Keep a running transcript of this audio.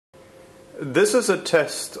This is a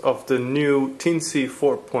test of the new Teensy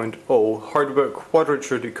 4.0 hardware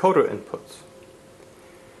quadrature decoder inputs.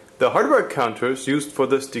 The hardware counters used for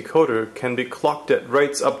this decoder can be clocked at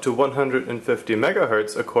rates up to 150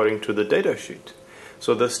 MHz according to the datasheet.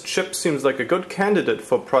 So this chip seems like a good candidate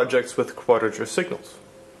for projects with quadrature signals.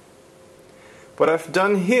 What I've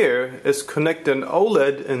done here is connect an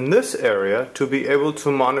OLED in this area to be able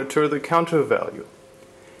to monitor the counter value.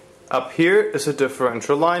 Up here is a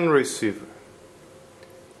differential line receiver.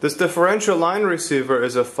 This differential line receiver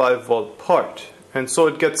is a 5-volt part, and so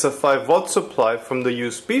it gets a 5-volt supply from the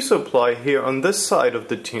USB supply here on this side of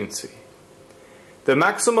the Teensy. The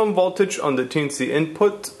maximum voltage on the Teensy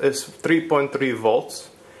input is 3.3 volts,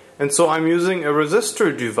 and so I'm using a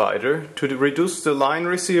resistor divider to reduce the line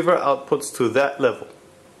receiver outputs to that level.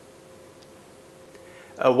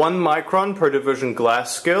 A 1 micron per division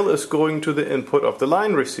glass scale is going to the input of the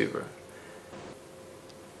line receiver.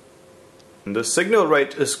 The signal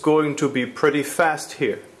rate is going to be pretty fast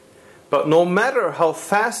here, but no matter how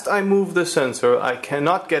fast I move the sensor, I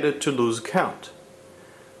cannot get it to lose count.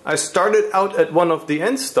 I started out at one of the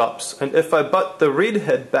end stops, and if I butt the read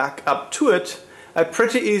head back up to it, I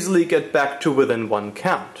pretty easily get back to within 1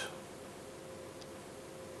 count.